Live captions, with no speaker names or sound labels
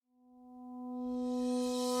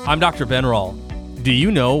I'm Dr. Ben Rall. Do you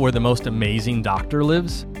know where the most amazing doctor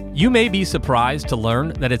lives? You may be surprised to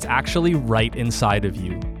learn that it's actually right inside of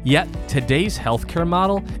you. Yet, today's healthcare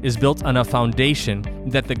model is built on a foundation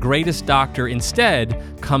that the greatest doctor instead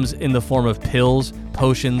comes in the form of pills,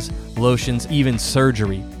 potions, lotions, even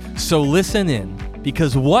surgery. So listen in,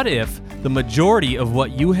 because what if the majority of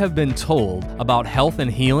what you have been told about health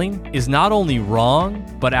and healing is not only wrong,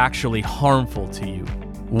 but actually harmful to you?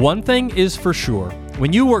 One thing is for sure.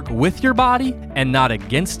 When you work with your body and not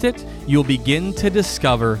against it, you'll begin to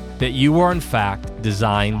discover that you are in fact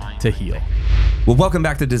designed to heal. Well, welcome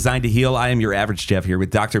back to Designed to Heal. I am your average Jeff here with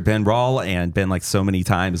Dr. Ben Rall. And Ben, like so many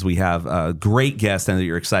times, we have a great guest and that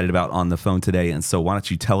you're excited about on the phone today. And so why don't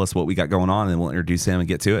you tell us what we got going on and we'll introduce him and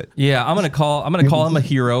get to it. Yeah, I'm gonna call him a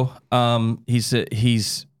hero.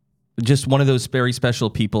 He's just one of those very special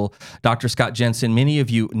people, Dr. Scott Jensen. Many of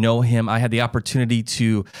you know him. I had the opportunity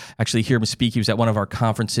to actually hear him speak. He was at one of our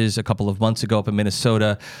conferences a couple of months ago up in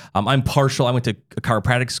Minnesota. I'm partial. I went to a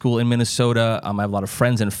chiropractic school in Minnesota. I have a lot of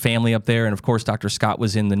friends and family up there. And of course, Dr. Scott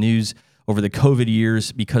was in the news over the COVID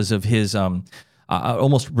years because of his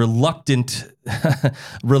almost reluctancy.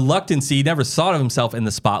 He never thought of himself in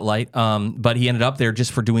the spotlight, but he ended up there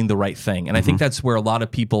just for doing the right thing. And I think that's where a lot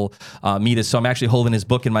of people meet us. So I'm actually holding his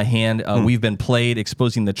book in my hand. We've been played,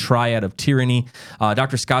 exposing the Triad of Tyranny.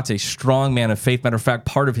 Dr. Scott's a strong man of faith. Matter of fact,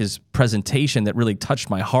 part of his presentation that really touched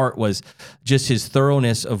my heart was just his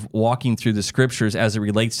thoroughness of walking through the scriptures as it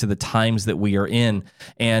relates to the times that we are in.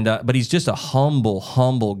 And but he's just a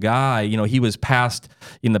humble guy. You know, he was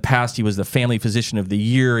in the past, he was the family physician of the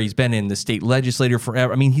year. He's been in the state legislature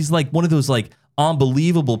forever. I mean, he's like one of those like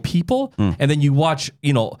unbelievable people. And then you watch,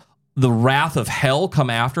 the wrath of hell come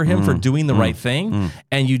after him for doing the right thing.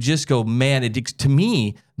 And you just go, man, to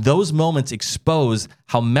me, those moments expose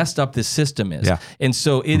how messed up this system is. Yeah. And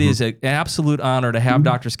so it is an absolute honor to have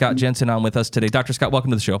Dr. Scott Jensen on with us today. Dr. Scott, welcome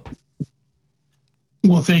to the show.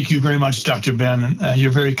 Well, thank you very much, Dr. Ben.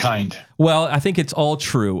 You're very kind. Well, I think it's all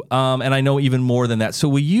true. And I know even more than that. So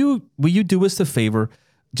will you do us the favor?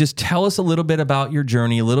 Just tell us a little bit about your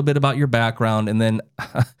journey, a little bit about your background, and then,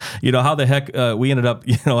 how the heck we ended up,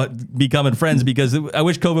 becoming friends, because I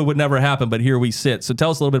wish COVID would never happen, but here we sit. So tell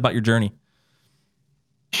us a little bit about your journey.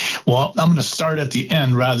 Well, I'm going to start at the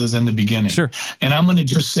end rather than the beginning. Sure. And I'm going to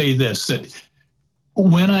just say this, that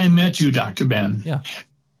when I met you, Dr. Ben,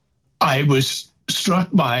 I was struck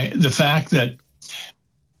by the fact that,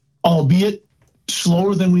 albeit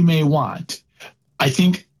slower than we may want, I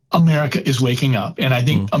think America is waking up. And I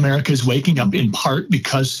think America is waking up in part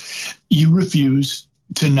because you refuse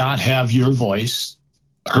to not have your voice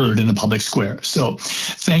heard in the public square. So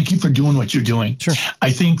thank you for doing what you're doing. Sure.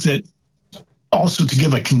 I think that also, to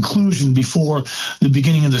give a conclusion before the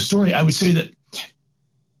beginning of the story, I would say that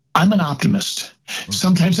I'm an optimist.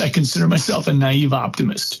 Sometimes I consider myself a naive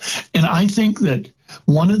optimist. And I think that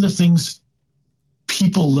one of the things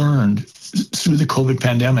people learned through the COVID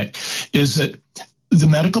pandemic is that the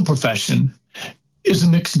medical profession is a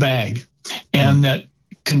mixed bag, and that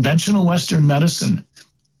conventional Western medicine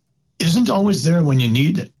isn't always there when you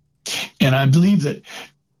need it. And I believe that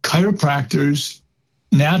chiropractors,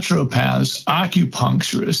 naturopaths,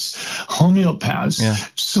 acupuncturists,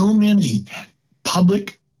 homeopaths, so many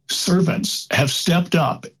public servants have stepped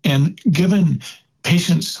up and given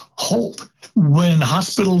patients hope when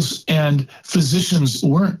hospitals and physicians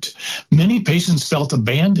weren't. Many patients felt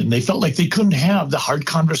abandoned. They felt like they couldn't have the hard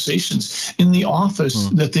conversations in the office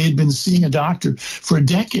that they had been seeing a doctor for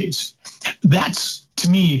decades. That's, to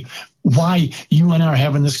me, why you and I are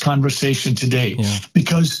having this conversation today.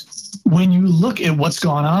 Because when you look at what's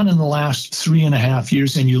gone on in the last 3.5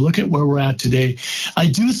 years and you look at where we're at today, I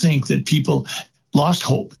do think that people lost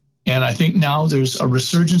hope. And I think now there's a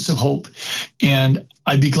resurgence of hope. And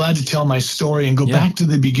I'd be glad to tell my story and go back to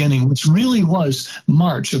the beginning, which really was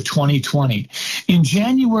March of 2020. In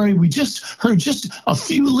January, we just heard just a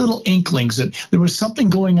few little inklings that there was something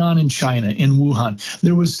going on in China, in Wuhan.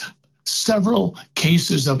 There was several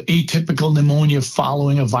cases of atypical pneumonia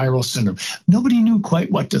following a viral syndrome. Nobody knew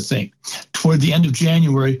quite what to think. Toward the end of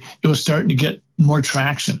January, it was starting to get more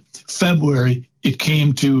traction. February, it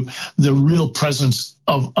came to the real presence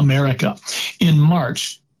of America. In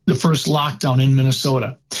March, the first lockdown in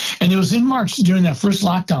Minnesota. And it was in March, during that first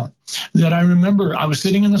lockdown, that I remember I was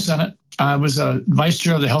sitting in the Senate. I was a vice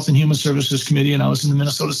chair of the Health and Human Services Committee, and I was in the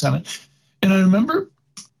Minnesota Senate. And I remember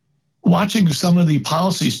watching some of the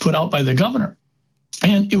policies put out by the governor.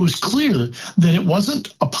 And it was clear that it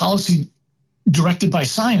wasn't a policy directed by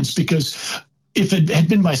science, because if it had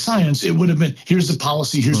been by science, it would have been, here's the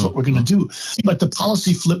policy, here's what we're going to do. But the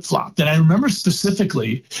policy flip-flopped. And I remember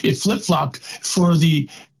specifically, it flip-flopped for the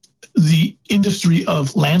the industry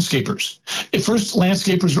of landscapers. At first,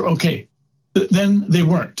 landscapers were okay. Then they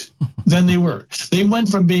weren't. Then they were. They went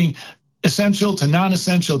from being essential to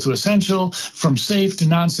non-essential to essential, from safe to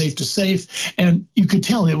non-safe to safe. And you could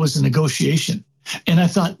tell it was a negotiation. And I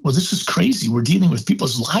thought, well, this is crazy. We're dealing with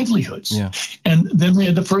people's livelihoods. Yeah. And then we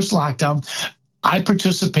had the first lockdown. I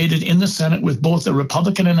participated in the Senate with both a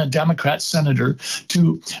Republican and a Democrat senator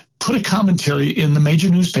to put a commentary in the major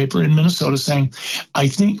newspaper in Minnesota saying, I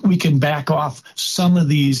think we can back off some of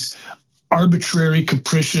these arbitrary,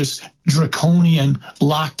 capricious, draconian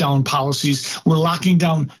lockdown policies. We're locking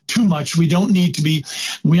down too much. We don't need to be.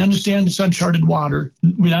 We understand it's uncharted water.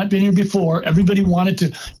 We've not been here before. Everybody wanted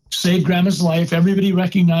to save grandma's life. Everybody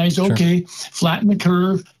recognized, okay, flatten the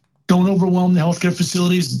curve. Don't overwhelm the healthcare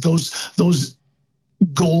facilities. Those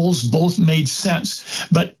goals both made sense.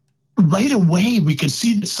 But right away, we could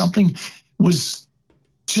see that something was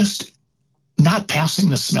just not passing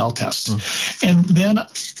the smell test. And then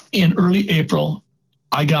in early April,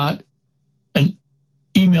 I got an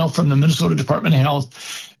email from the Minnesota Department of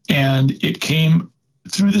Health, and it came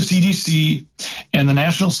through the CDC and the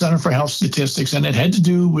National Center for Health Statistics, and it had to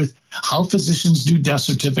do with how physicians do death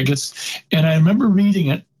certificates. And I remember reading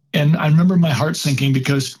it, and I remember my heart sinking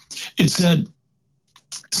because it said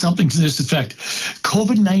something to this effect: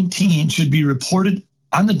 COVID-19 should be reported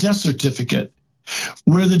on the death certificate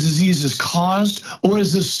where the disease is caused or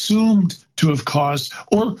is assumed to have caused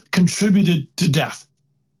or contributed to death.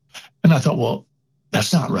 And I thought, well,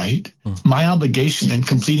 that's not right. My obligation in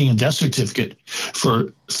completing a death certificate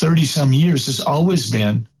for 30 some years has always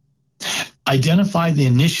been identify the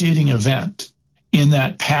initiating event in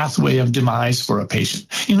that pathway of demise for a patient.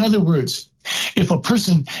 In other words, if a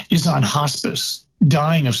person is on hospice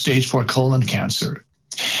dying of stage 4 colon cancer,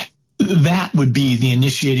 that would be the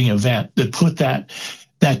initiating event that put that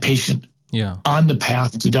patient on the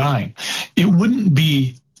path to dying. It wouldn't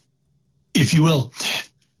be, if you will,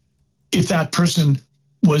 if that person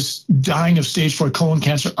was dying of stage 4 colon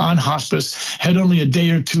cancer on hospice, had only a day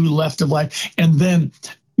or two left of life, and then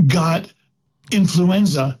got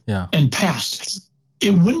influenza and passed.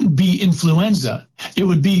 It wouldn't be influenza. It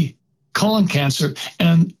would be colon cancer.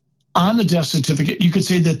 And on the death certificate, you could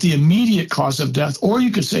say that the immediate cause of death, or you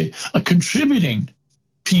could say a contributing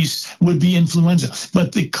piece would be influenza,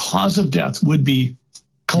 but the cause of death would be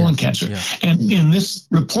colon cancer. And in this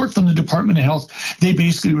report from the Department of Health, they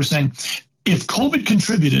basically were saying, if COVID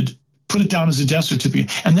contributed, put it down as a death certificate.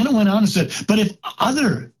 And then it went on and said, but if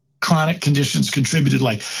other chronic conditions contributed,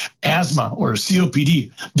 like asthma or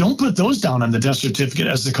COPD, don't put those down on the death certificate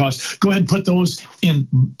as the cause. Go ahead and put those in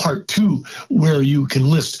part 2, where you can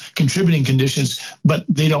list contributing conditions, but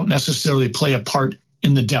they don't necessarily play a part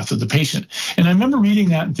in the death of the patient. And I remember reading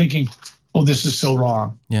that and thinking, oh, this is so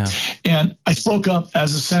wrong. And I spoke up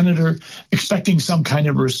as a senator, expecting some kind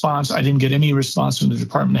of a response. I didn't get any response from the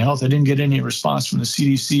Department of Health. I didn't get any response from the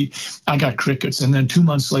CDC. I got crickets. And then 2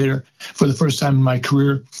 months later, for the first time in my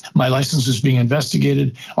career, my license was being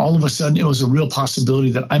investigated. All of a sudden, it was a real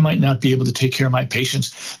possibility that I might not be able to take care of my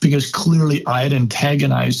patients because clearly I had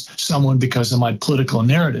antagonized someone because of my political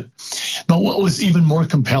narrative. But what was even more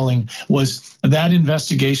compelling was that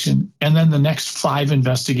investigation and then the next 5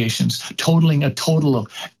 investigations, totaling a total of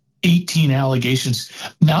 18 allegations.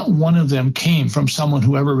 Not one of them came from someone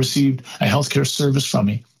who ever received a healthcare service from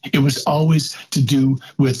me. It was always to do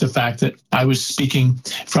with the fact that I was speaking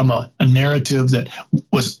from a narrative that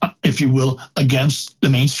was, if you will, against the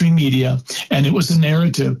mainstream media. And it was a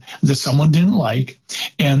narrative that someone didn't like.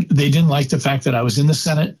 And they didn't like the fact that I was in the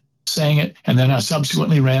Senate saying it, and then I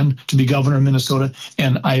subsequently ran to be governor of Minnesota,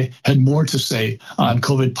 and I had more to say on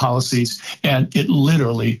COVID policies, and it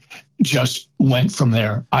literally just went from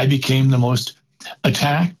there. I became the most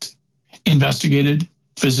attacked, investigated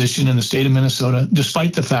physician in the state of Minnesota,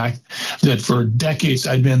 despite the fact that for decades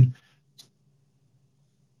I'd been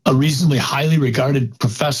a reasonably highly regarded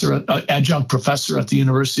professor, adjunct professor at the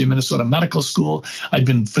University of Minnesota Medical School. I'd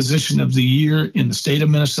been physician of the year in the state of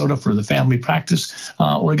Minnesota for the family practice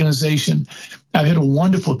organization. I've had a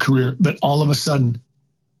wonderful career, but all of a sudden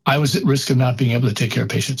I was at risk of not being able to take care of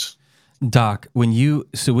patients. Doc,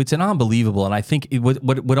 so it's an unbelievable, and I think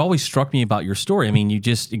what always struck me about your story, I mean, you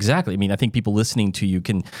just, exactly, I mean, I think people listening to you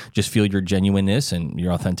can just feel your genuineness and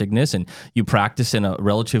your authenticness, and you practice in a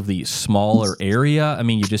relatively smaller area. I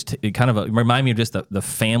mean, it kind of remind me of just the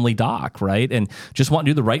family doc, right? And just want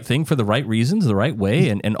to do the right thing for the right reasons, the right way,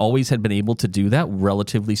 and always had been able to do that,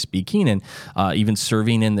 relatively speaking, and even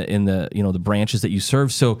serving in the the branches that you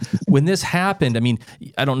serve. So when this happened, I mean,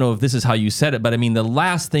 I don't know if this is how you said it, but I mean, the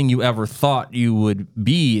last thing you ever thought you would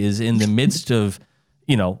be is in the midst of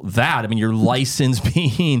that. I mean, your license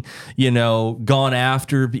being, gone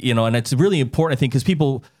after, and it's really important, I think, because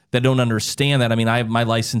people that don't understand that. I mean, I have my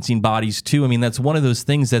licensing bodies too. I mean, that's one of those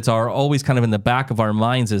things that's always kind of in the back of our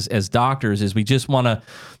minds as doctors, is we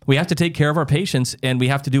have to take care of our patients, and we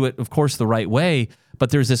have to do it, of course, the right way. But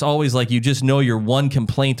there's this always you're one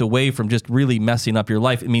complaint away from just really messing up your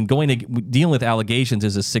life. I mean, dealing with allegations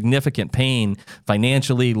is a significant pain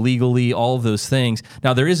financially, legally, all of those things.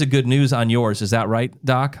 Now, there is a good news on yours. Is that right,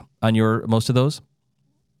 Doc? On most of those?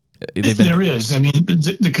 There is. I mean,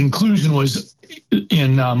 the conclusion was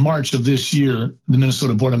in March of this year, the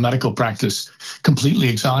Minnesota Board of Medical Practice completely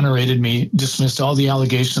exonerated me, dismissed all the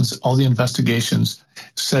allegations, all the investigations,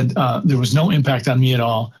 said there was no impact on me at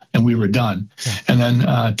all, and we were done. Yeah. And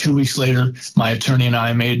then 2 weeks later, my attorney and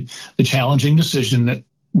I made the challenging decision that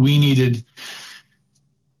we needed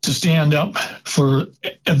to stand up for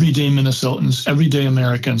everyday Minnesotans, everyday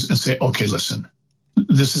Americans, and say, okay, listen,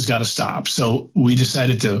 this has got to stop. So we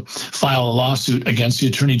decided to file a lawsuit against the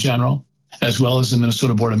Attorney General, as well as the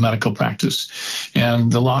Minnesota Board of Medical Practice.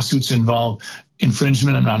 And the lawsuits involve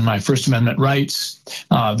infringement on my First Amendment rights,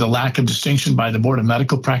 the lack of distinction by the Board of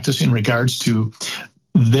Medical Practice in regards to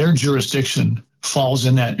their jurisdiction falls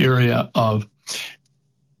in that area of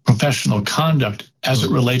professional conduct as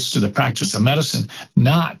it relates to the practice of medicine,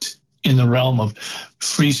 not in the realm of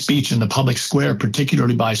free speech in the public square,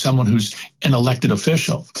 particularly by someone who's an elected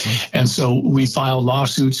official. And so we filed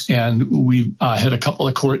lawsuits, and we had a couple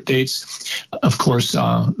of court dates. Of course,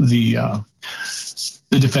 the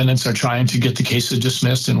defendants are trying to get the cases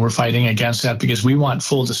dismissed, and we're fighting against that because we want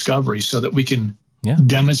full discovery so that we can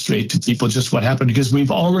demonstrate to people just what happened, because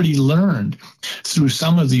we've already learned through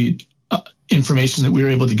some of the information that we were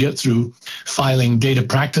able to get through filing Data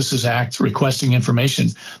Practices Act, requesting information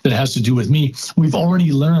that has to do with me. We've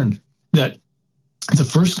already learned that the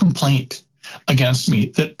first complaint against me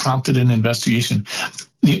that prompted an investigation,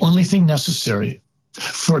 the only thing necessary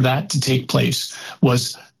for that to take place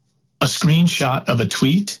was a screenshot of a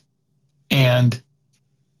tweet and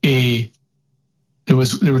there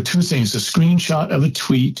were two things: a screenshot of a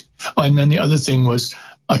tweet, and then the other thing was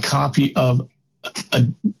a copy of a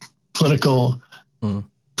political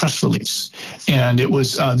press release. And it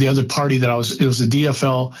was the other party it was a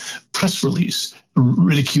DFL press release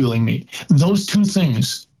ridiculing me. Those two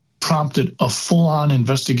things prompted a full-on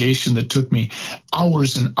investigation that took me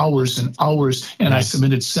hours and hours and hours. And I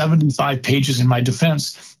submitted 75 pages in my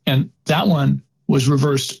defense. And that one was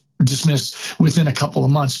dismissed within a couple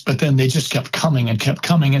of months. But then they just kept coming and kept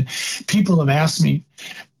coming. And people have asked me,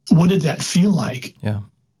 what did that feel like? Yeah.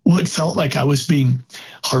 Well, it felt like I was being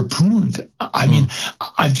harpooned. I mean,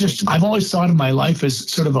 I've always thought of my life as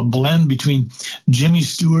sort of a blend between Jimmy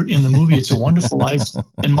Stewart in the movie It's a Wonderful Life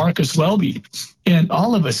and Marcus Welby. And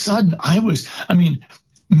all of a sudden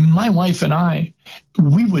my wife and I,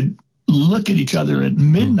 we would look at each other at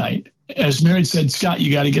midnight. As Mary said, Scott,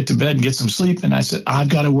 you got to get to bed and get some sleep. And I said, I've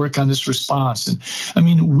got to work on this response.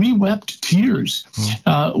 And we wept tears.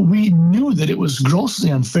 We knew that it was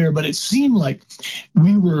grossly unfair, but it seemed like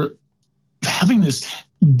we were having this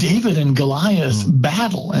David and Goliath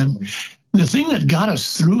battle. And the thing that got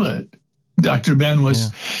us through it, Dr. Ben,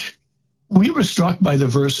 was we were struck by the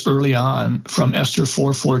verse early on from Esther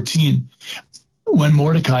 4:14. When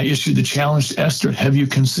Mordecai issued the challenge to Esther, have you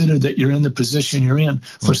considered that you're in the position you're in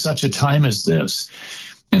for such a time as this?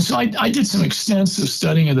 And so I did some extensive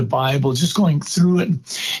studying of the Bible, just going through it.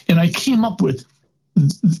 And I came up with,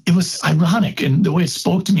 it was ironic. And the way it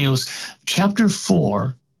spoke to me, it was chapter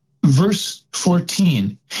 4, verse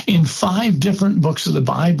 14 in 5 different books of the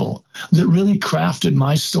Bible that really crafted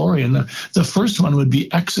my story. And the first one would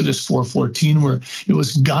be Exodus 4:14, where it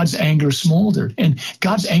was God's anger smoldered. And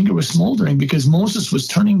God's anger was smoldering because Moses was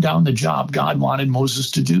turning down the job God wanted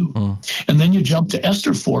Moses to do. And then you jump to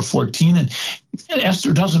Esther 4:14, and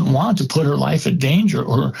Esther doesn't want to put her life at danger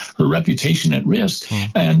or her reputation at risk.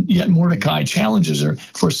 And yet Mordecai challenges her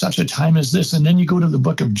for such a time as this. And then you go to the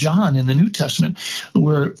book of John in the New Testament,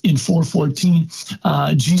 where in 4:14,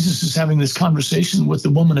 Jesus is having this conversation with the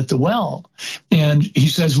woman at the well. And he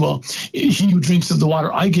says, well, he who drinks of the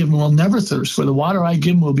water I give him will never thirst, for the water I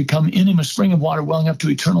give him will become in him a spring of water welling up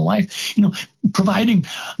to eternal life. Providing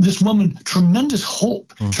this woman tremendous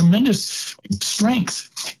hope, tremendous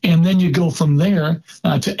strength. And then you go from there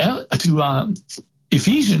to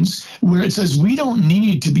Ephesians, where it says we don't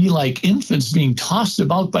need to be like infants being tossed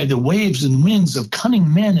about by the waves and winds of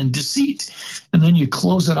cunning men and deceit. And then you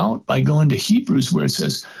close it out by going to Hebrews, where it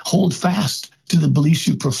says hold fast to the beliefs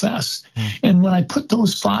you profess. And when I put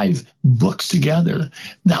those 5 books together,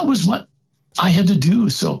 that was what I had to do.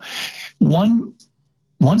 So one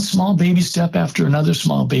one small baby step after another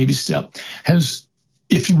small baby step has,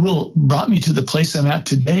 if you will, brought me to the place I'm at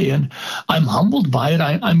today. And I'm humbled by it.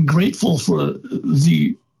 I'm grateful for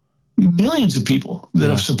the millions of people that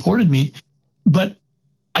have supported me. But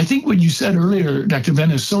I think what you said earlier, Dr.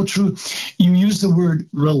 Ben, is so true. You used the word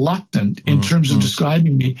reluctant in terms of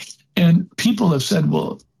describing me. And people have said,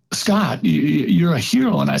 well, Scott, you're a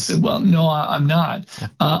hero. And I said, well, no, I'm not.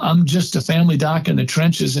 I'm just a family doc in the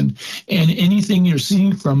trenches. And anything you're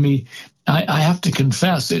seeing from me, I have to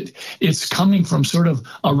confess, it's coming from sort of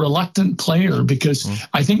a reluctant player, because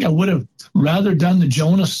I think I would have rather done the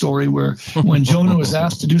Jonah story, where when Jonah was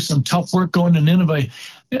asked to do some tough work going to Nineveh,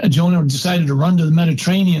 Jonah decided to run to the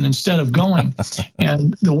Mediterranean instead of going,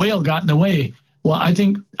 and the whale got in the way. Well, I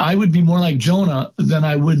think I would be more like Jonah than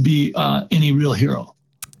I would be any real hero.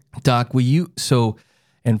 Doc, will you,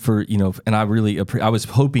 and for, and I really, I was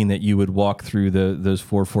hoping that you would walk through those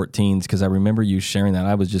 414s, because I remember you sharing that.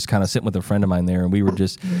 I was just kind of sitting with a friend of mine there, and we were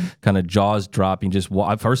just kind of jaws dropping.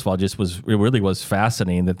 First of all, it really was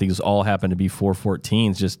fascinating that these all happened to be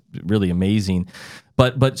 414s, just really amazing.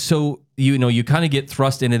 But so, you kind of get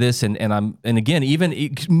thrust into this, and again,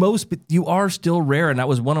 you are still rare. And that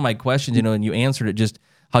was one of my questions, and you answered it, just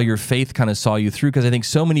how your faith kind of saw you through. Because I think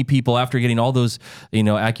so many people, after getting all those,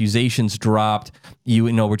 accusations dropped,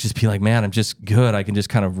 would just be like, man, I'm just good. I can just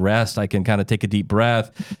kind of rest. I can kind of take a deep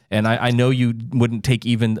breath. And I know you wouldn't take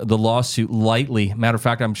even the lawsuit lightly. Matter of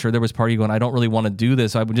fact, I'm sure there was part of you going, I don't really want to do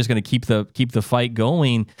this. I'm just going to keep the fight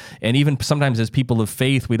going. And even sometimes as people of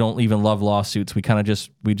faith, we don't even love lawsuits. We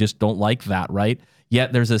just don't like that, right?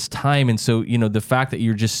 Yet there's this time, and so the fact that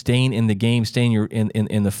you're just staying in the game, staying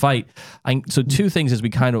in the fight. So two things as we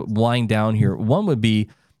kind of wind down here. One would be,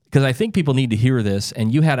 because I think people need to hear this,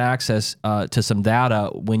 and you had access to some data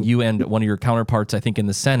when you and one of your counterparts, I think in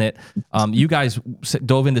the Senate, you guys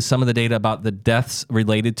dove into some of the data about the deaths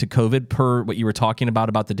related to COVID per what you were talking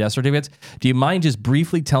about the death certificates. Do you mind just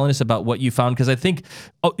briefly telling us about what you found? Because I think,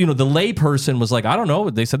 the layperson was like, I don't know,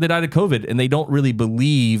 they said they died of COVID, and they don't really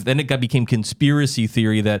believe. Then it became conspiracy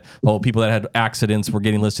theory that, people that had accidents were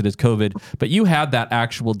getting listed as COVID. But you had that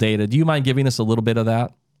actual data. Do you mind giving us a little bit of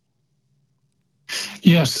that?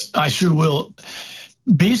 Yes, I sure will.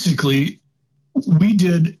 Basically, we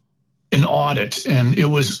did an audit, and it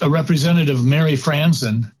was a representative, Mary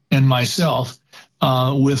Franzen, and myself,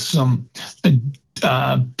 with some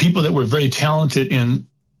people that were very talented in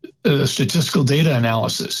statistical data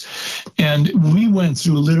analysis. And we went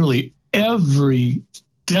through literally every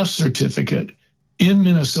death certificate in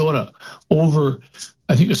Minnesota over,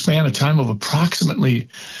 I think, a span of time of approximately,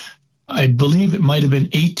 I believe it might have been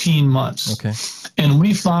 18 months. Okay. And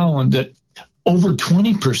we found that over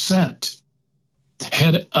 20%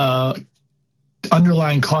 had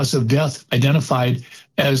underlying cause of death identified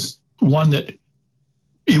as one that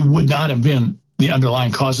it would not have been the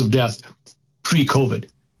underlying cause of death pre-COVID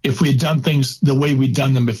if we had done things the way we'd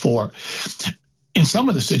done them before. In some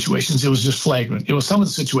of the situations, it was just flagrant. Some of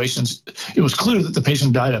the situations, it was clear that the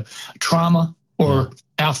patient died of trauma or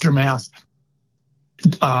aftermath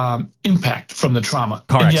impact from the trauma.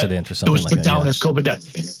 Car accident or something. It was put down as COVID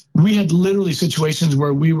death. We had literally situations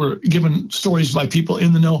where we were given stories by people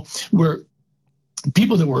in the know where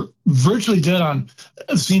people that were virtually dead on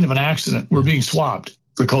the scene of an accident were being swabbed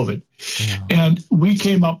for COVID. Yeah. And we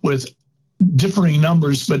came up with differing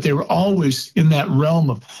numbers, but they were always in that realm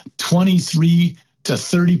of 23 to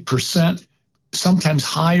 30%, sometimes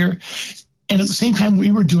higher. And at the same time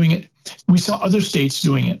we were doing it, we saw other states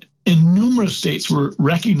doing it. And numerous states were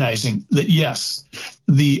recognizing that, yes,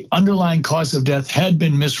 the underlying cause of death had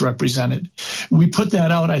been misrepresented. We put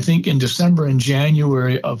that out, I think, in December and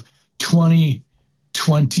January of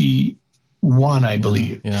 2021, I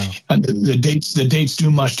believe. Yeah. And the dates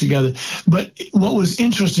do much together. But what was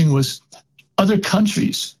interesting was other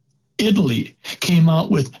countries, Italy, came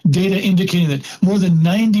out with data indicating that more than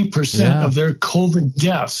 90% of their COVID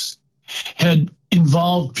deaths had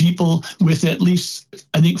involved people with at least,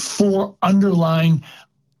 I think, 4 underlying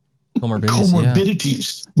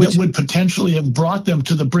comorbidities that would potentially have brought them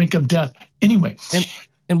to the brink of death anyway.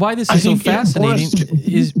 And why this is so fascinating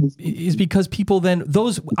is because people then,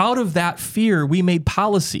 those out of that fear, we made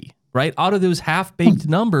policy, right? Out of those half-baked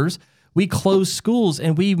numbers, we closed schools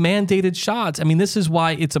and we mandated shots. I mean, this is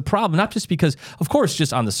why it's a problem, not just because, of course,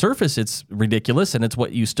 just on the surface, it's ridiculous and it's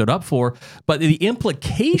what you stood up for, but the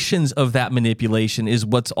implications of that manipulation is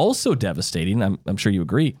what's also devastating. I'm sure you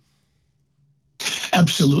agree.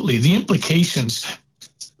 Absolutely. The implications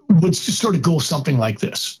would sort of go something like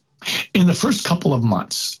this. In the first couple of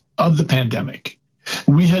months of the pandemic,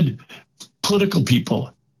 we had political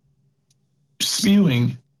people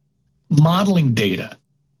spewing modeling data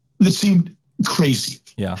that seemed crazy.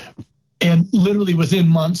 Yeah. And literally within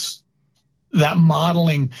months, that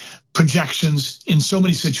modeling projections in so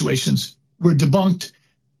many situations were debunked,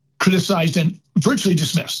 criticized, and virtually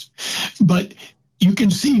dismissed. But you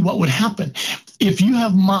can see what would happen if you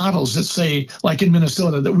have models that say, like in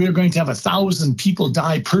Minnesota, that we are going to have 1,000 people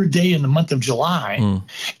die per day in the month of July.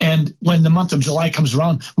 And when the month of July comes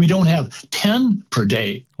around, we don't have 10 per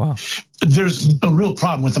day. Wow. There's a real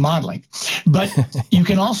problem with the modeling. But you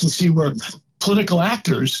can also see where political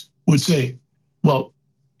actors would say, well,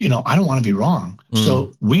 I don't want to be wrong.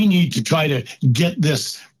 So we need to try to get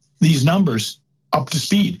these numbers up to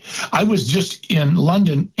speed. I was just in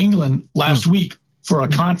London, England last week for a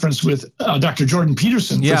conference with Dr. Jordan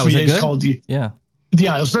Peterson for 3 days called it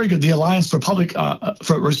was very good. The Alliance for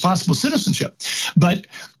for Responsible Citizenship. But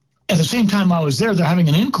at the same time I was there, they're having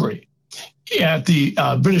an inquiry at the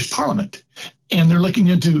British Parliament, and they're looking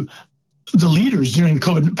into the leaders during the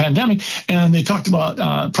COVID pandemic. And they talked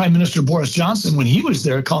about Prime Minister Boris Johnson when he was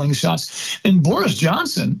there calling the shots. And Boris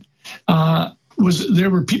Johnson, there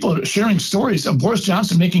were people sharing stories of Boris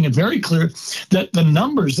Johnson making it very clear that the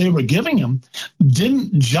numbers they were giving him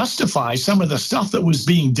didn't justify some of the stuff that was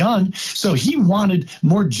being done. So he wanted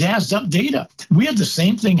more jazzed up data. We had the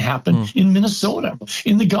same thing happen in Minnesota.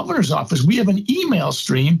 In the governor's office, we have an email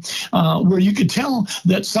stream where you could tell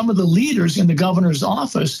that some of the leaders in the governor's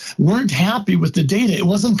office weren't happy with the data. It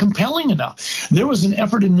wasn't compelling enough. There was an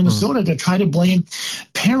effort in Minnesota to try to blame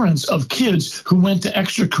parents of kids who went to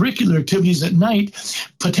extracurricular activities at night,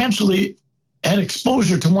 potentially had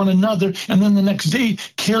exposure to one another, and then the next day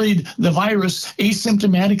carried the virus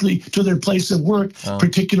asymptomatically to their place of work,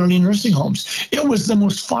 particularly in nursing homes. It was the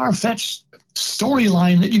most far-fetched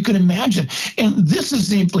storyline that you can imagine. And this is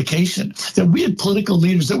the implication, that we had political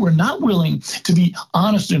leaders that were not willing to be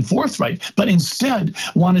honest and forthright, but instead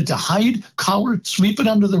wanted to hide, cower, sweep it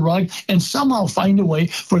under the rug, and somehow find a way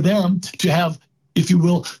for them to have, if you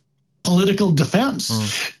will, political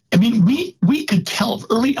defense. I mean, we could tell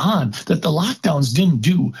early on that the lockdowns didn't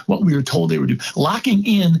do what we were told they would do. Locking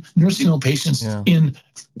in nursing home patients in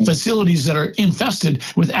facilities that are infested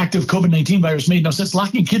with active COVID-19 virus made no sense.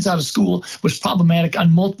 Locking kids out of school was problematic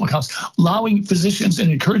on multiple counts. Allowing physicians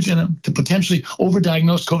and encouraging them to potentially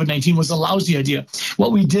overdiagnose COVID-19 was a lousy idea.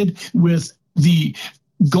 What we did with the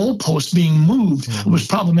goalposts being moved was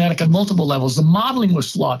problematic on multiple levels. The modeling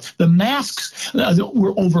was flawed. The masks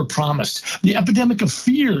were overpromised. The epidemic of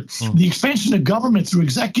fear, the expansion of government through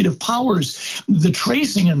executive powers, the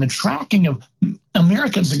tracing and the tracking of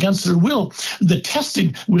Americans against their will, the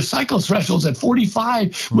testing with cycle thresholds at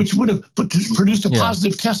 45, which would have produced a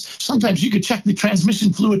positive test. Sometimes you could check the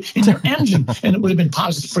transmission fluid in your engine and it would have been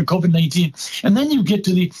positive for COVID-19. And then you get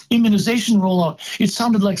to the immunization rollout. It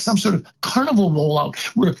sounded like some sort of carnival rollout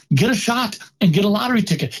where get a shot and get a lottery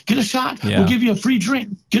ticket. Get a shot, we'll give you a free drink.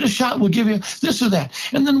 Get a shot, we'll give you this or that.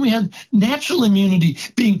 And then we had natural immunity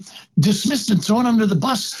being dismissed and thrown under the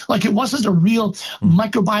bus like it wasn't a real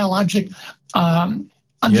microbiologic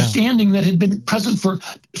understanding that had been present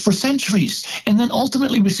for centuries. And then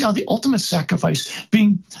ultimately we saw the ultimate sacrifice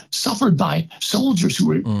being suffered by soldiers who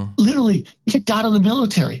were literally kicked out of the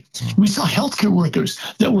military. We saw healthcare workers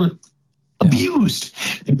that were abused.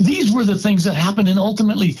 These were the things that happened, and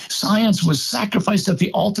ultimately science was sacrificed at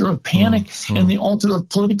the altar of panic and the altar of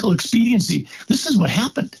political expediency. This is what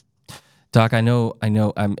happened. Doc, I know, and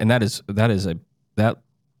that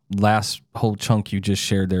last whole chunk you just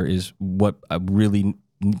shared there is what really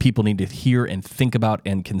people need to hear and think about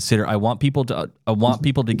and consider. I want people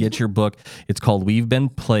to get your book. It's called "We've Been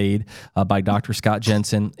Played" by Dr. Scott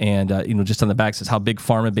Jensen, and just on the back says how big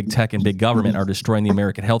pharma, big tech, and big government are destroying the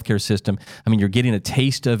American healthcare system. I mean, you're getting a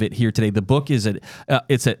taste of it here today. The book is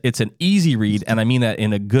it's an easy read, and I mean that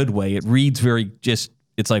in a good way. It reads very just.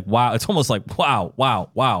 It's like, wow. It's almost like,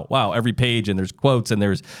 wow, every page, and there's quotes, and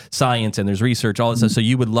there's science, and there's research, all that stuff. So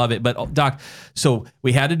you would love it. But Doc, so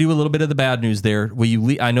we had to do a little bit of the bad news there.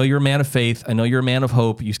 I know you're a man of faith. I know you're a man of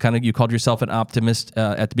hope. You called yourself an optimist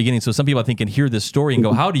at the beginning. So some people I think can hear this story and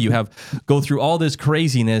go, how do you go through all this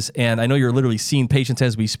craziness? And I know you're literally seeing patients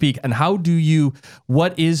as we speak. And why do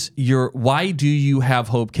you have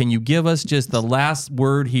hope? Can you give us just the last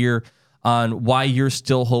word here on why you're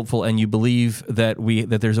still hopeful and you believe that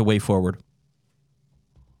there's a way forward?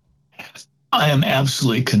 I am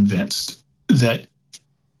absolutely convinced that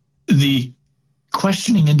the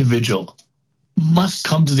questioning individual must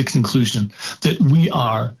come to the conclusion that we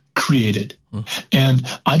are created. And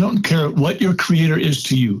I don't care what your creator is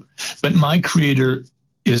to you, but my creator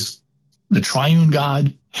is the triune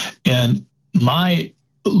God, and my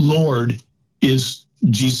Lord is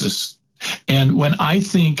Jesus. And when I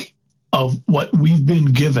think of what we've been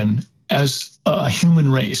given as a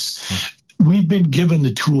human race. We've been given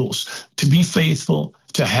the tools to be faithful,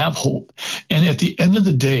 to have hope. And at the end of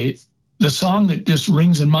the day, the song that just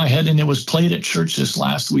rings in my head, and it was played at church this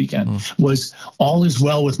last weekend, was All Is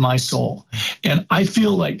Well With My Soul. And I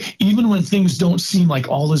feel like even when things don't seem like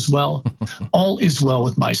all is well, all is well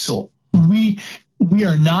with my soul. We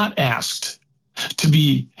are not asked to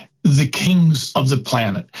be the kings of the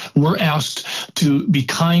planet. We're asked to be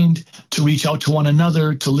kind, to reach out to one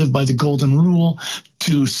another, to live by the golden rule,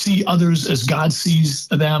 to see others as God sees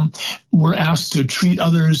them. We're asked to treat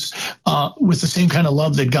others with the same kind of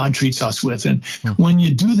love that God treats us with. And when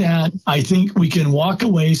you do that, I think we can walk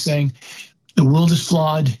away saying, the world is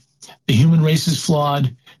flawed, the human race is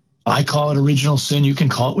flawed. I call it original sin. You can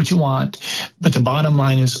call it what you want. But the bottom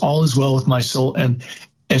line is all is well with my soul. And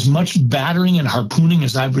as much battering and harpooning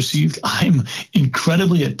as I've received, I'm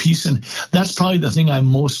incredibly at peace. And that's probably the thing I'm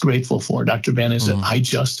most grateful for, Dr. Ben, is that I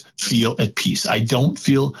just feel at peace. I don't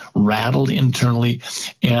feel rattled internally,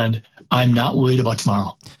 and I'm not worried about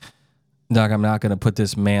tomorrow. Doc, I'm not going to put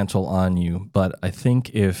this mantle on you, but I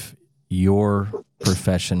think if your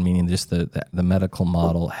profession, meaning just the medical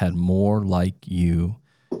model, had more like you,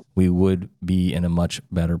 we would be in a much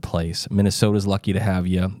better place. Minnesota's lucky to have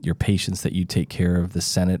you, your patients that you take care of, the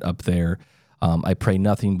Senate up there. I pray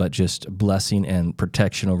nothing but just blessing and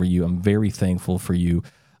protection over you. I'm very thankful for you.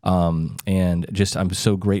 And just, I'm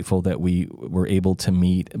so grateful that we were able to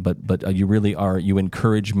meet, but you really are, you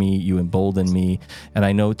encourage me, you embolden me. And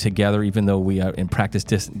I know together, even though we are in practice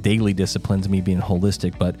daily disciplines, me being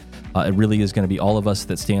holistic, but it really is going to be all of us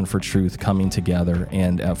that stand for truth coming together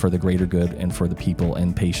and for the greater good and for the people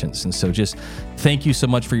and patients. And so just thank you so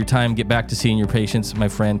much for your time. Get back to seeing your patients, my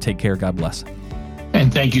friend. Take care. God bless.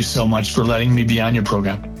 And thank you so much for letting me be on your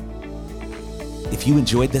program. If you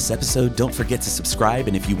enjoyed this episode, don't forget to subscribe.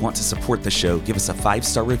 And if you want to support the show, give us a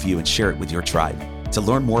 5-star review and share it with your tribe. To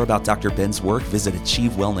learn more about Dr. Ben's work, visit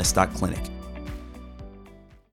achievewellness.clinic.